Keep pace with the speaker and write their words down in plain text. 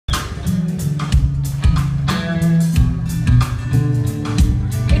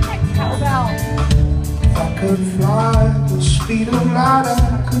speed of light,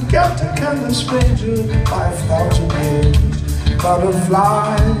 I could get to Candace Stranger 5,000 years.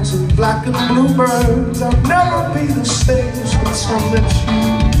 Butterflies and black and bluebirds, I'll never be the same since I met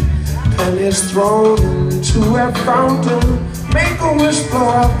you. Pennies thrown into a fountain, make a wish, blow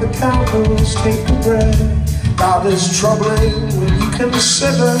out the candles, take a breath. God is troubling when you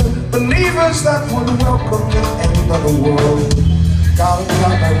consider believers that would welcome the end of the world. God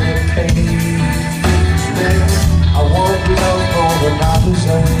never pays me. I want love more than I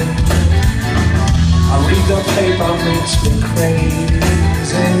deserve. I read the paper, makes me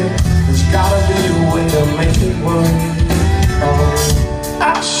crazy. There's gotta be a way to make it work. Oh,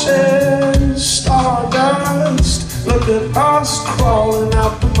 ashes, stardust, look at us crawling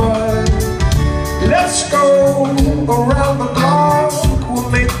out the mud. Let's go around the block, we'll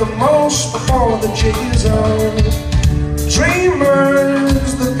make the most before the jig is up.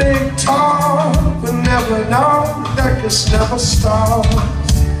 Dreamers, the big talk, but never know that this never stops.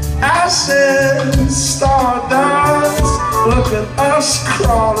 Ashes, stardust, look at us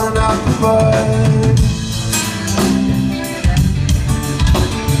crawling out the mud.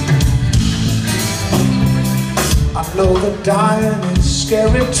 I know that dying is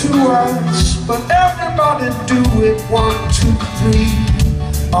scary to us, but everybody do it 1, 2, 3.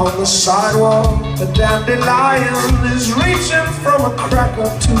 On the sidewalk, a dandelion is reaching from a cracker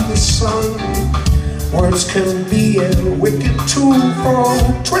to the sun. Words can be a wicked tool for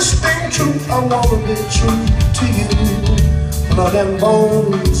twisting truth. I wanna be true to you. Blood and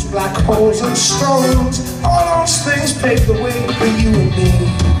bones, black holes and stones, all those things pave the way for you and me.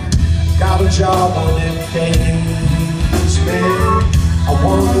 Got a job and it pays me. I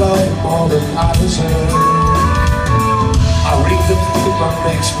want love more than I deserve. I read the paper,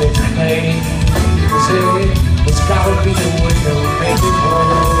 makes me crazy. There's gotta be a way to make it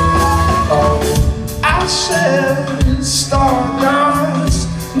work. Oh, ashes, stardust,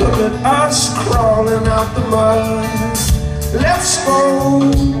 look at us crawling out the mud. Let's go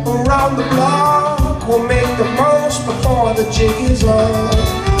around the block, we'll make the most before the jig is up.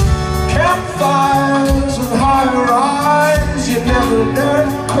 Campfires and high-rise, you never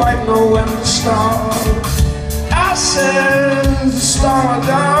quite know when to start. Ashes,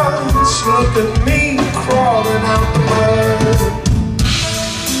 stardust, look at me crawling out the mud.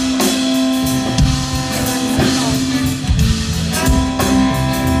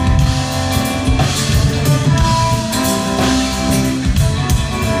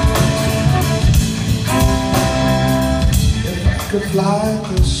 Could fly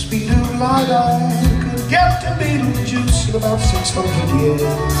the speed of light, I could get to Beetlejuice in about 600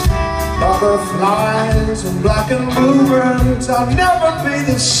 years. Butterflies and black and bluebirds, I'll never be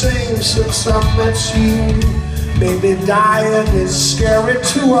the same since I met you. Maybe dying is scary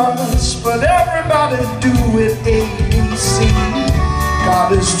to us, but everybody do it ABC.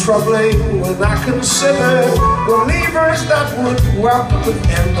 God is troubling when I consider believers that would welcome the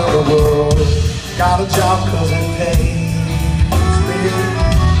end of the world. Got a job 'cause it pays.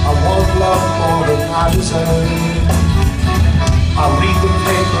 I want love more than I deserve. I read the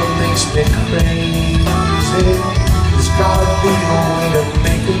paper, makes me crazy. There's gotta be a way to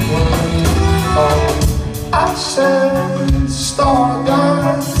make it work. Oh, ashes,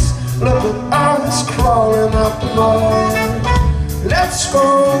 stardust, look at us crawling out the mud. Let's go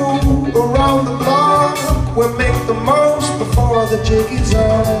around the block, we'll make the most before the jig is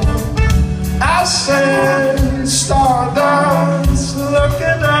up. Ashes, stardust, look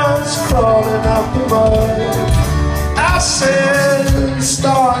at us crawling out the mud. Ashes,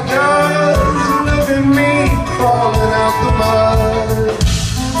 stardust, look at me crawling out the mud.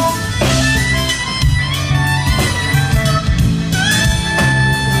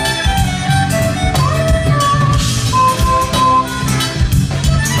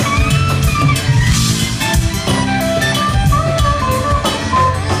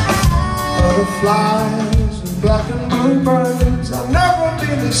 Butterflies and black and bluebirds, I'll never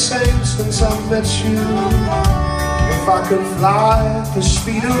be the same since I met you. If I could fly at the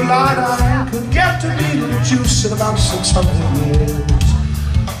speed of light, I could get to Beetlejuice in about 600 years.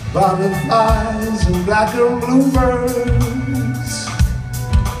 Butterflies and black and bluebirds,